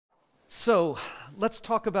So let's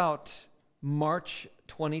talk about March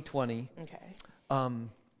 2020. Okay.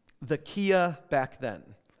 The Kia back then.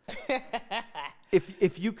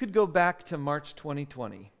 If you could go back to March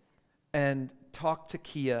 2020 and talk to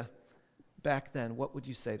Kia back then, what would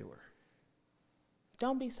you say to her?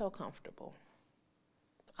 Don't be so comfortable.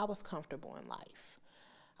 I was comfortable in life.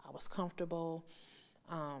 I was comfortable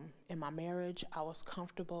in my marriage. I was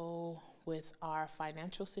comfortable with our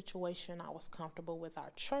financial situation. I was comfortable with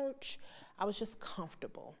our church. I was just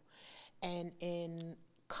comfortable. And in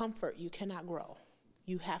comfort, you cannot grow.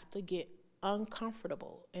 You have to get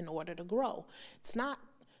uncomfortable in order to grow.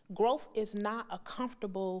 Growth is not a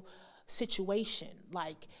comfortable situation.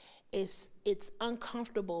 Like it's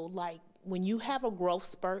uncomfortable. Like when you have a growth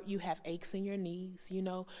spurt, you have aches in your knees,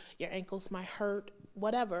 your ankles might hurt,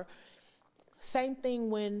 whatever. Same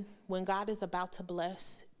thing when God is about to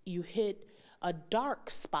bless, you hit a dark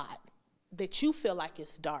spot that you feel like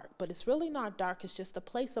it's dark, but it's really not dark. It's just a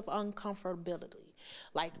place of uncomfortability.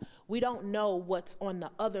 Like we don't know what's on the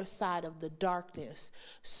other side of the darkness.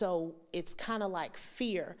 So it's kind of like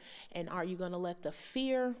fear. And are you going to let the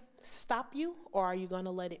fear stop you, or are you going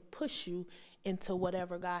to let it push you into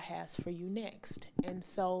whatever God has for you next? And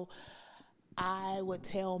so I would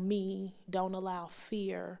tell me, don't allow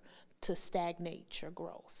fear to stagnate your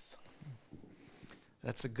growth.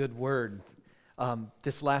 That's a good word.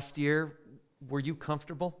 This last year, were you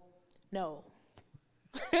comfortable? No.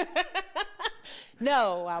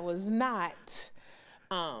 No, I was not.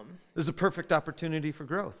 There's a perfect opportunity for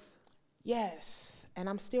growth. Yes, and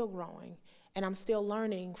I'm still growing, and I'm still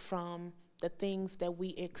learning from the things that we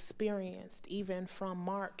experienced, even from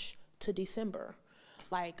March to December.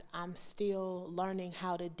 Like I'm still learning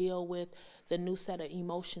how to deal with the new set of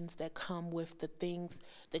emotions that come with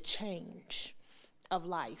the change of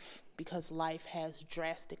life, because life has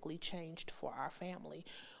drastically changed for our family.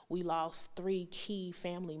 We lost 3 key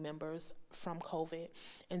family members from COVID,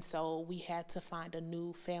 and so we had to find a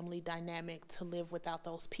new family dynamic to live without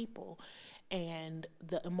those people. And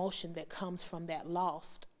the emotion that comes from that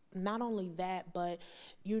loss, not only that, but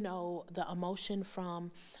the emotion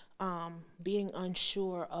from being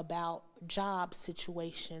unsure about job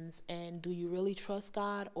situations, and do you really trust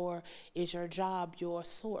God, or is your job your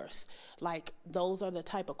source? Like those are the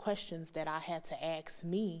type of questions that I had to ask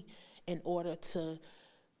me in order to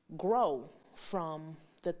grow from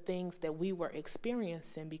the things that we were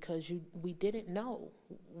experiencing, because we didn't know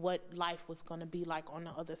what life was going to be like on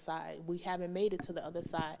the other side. We haven't made it to the other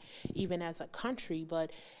side, even as a country,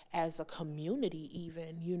 but as a community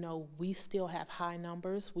even, we still have high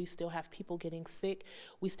numbers. We still have people getting sick.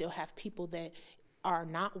 We still have people that are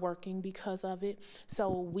not working because of it.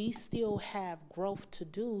 So we still have growth to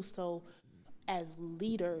do. So as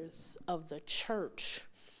leaders of the church,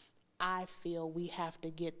 I feel we have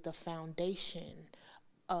to get the foundation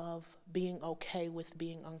of being okay with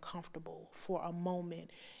being uncomfortable for a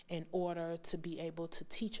moment in order to be able to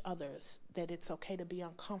teach others that it's okay to be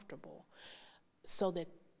uncomfortable so that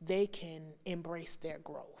they can embrace their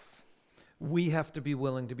growth. We have to be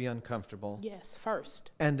willing to be uncomfortable. Yes,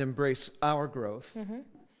 first. And embrace our growth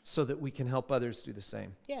so that we can help others do the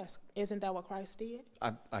same. Yes. Isn't that what Christ did?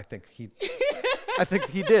 I think he I think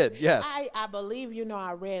he did, yes. I believe,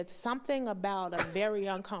 I read something about a very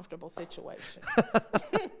uncomfortable situation.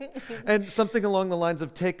 And something along the lines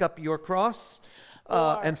of take up your cross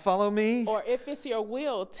and follow me. Or if it's your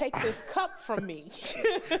will, take this cup from me.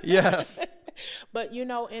 Yes. But,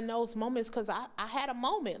 in those moments, because I had a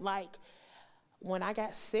moment, like when I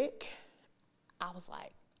got sick, I was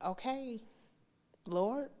like, okay,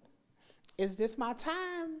 Lord, is this my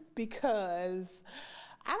time? Because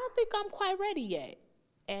I don't think I'm quite ready yet.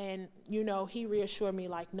 And, he reassured me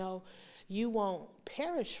like, no, you won't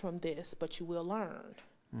perish from this, but you will learn.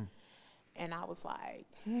 And I was like,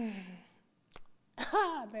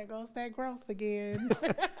 there goes that growth again.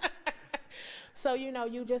 So,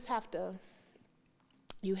 you just have to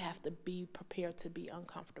be prepared to be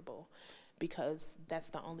uncomfortable, because that's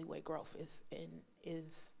the only way growth is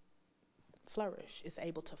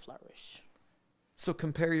able to flourish. So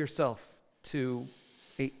compare yourself to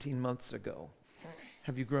 18 months ago.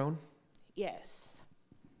 Have you grown? Yes.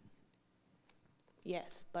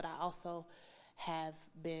 Yes, but I also have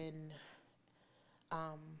been,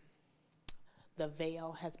 the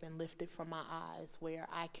veil has been lifted from my eyes, where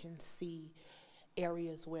I can see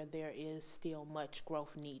areas where there is still much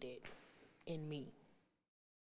growth needed in me.